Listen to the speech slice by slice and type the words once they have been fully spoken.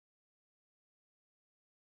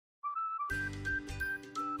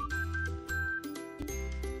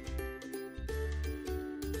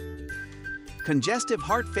Congestive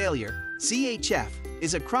heart failure, CHF,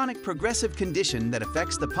 is a chronic progressive condition that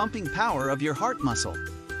affects the pumping power of your heart muscle.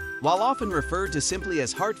 While often referred to simply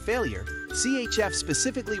as heart failure, CHF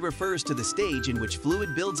specifically refers to the stage in which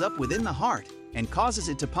fluid builds up within the heart and causes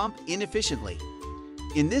it to pump inefficiently.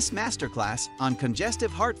 In this masterclass on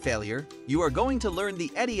congestive heart failure, you are going to learn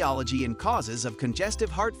the etiology and causes of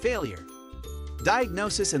congestive heart failure,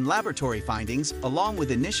 diagnosis and laboratory findings, along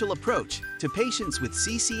with initial approach to patients with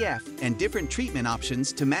CCF and different treatment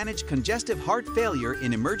options to manage congestive heart failure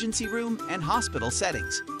in emergency room and hospital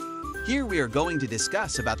settings. Here we are going to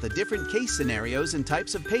discuss about the different case scenarios and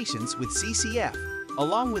types of patients with CCF,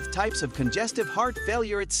 along with types of congestive heart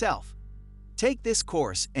failure itself. Take this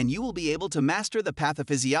course and you will be able to master the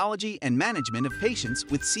pathophysiology and management of patients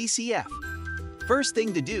with CCF. First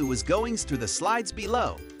thing to do is going through the slides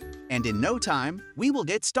below. And in no time, we will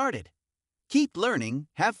get started. Keep learning,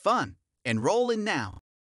 have fun, enroll in now.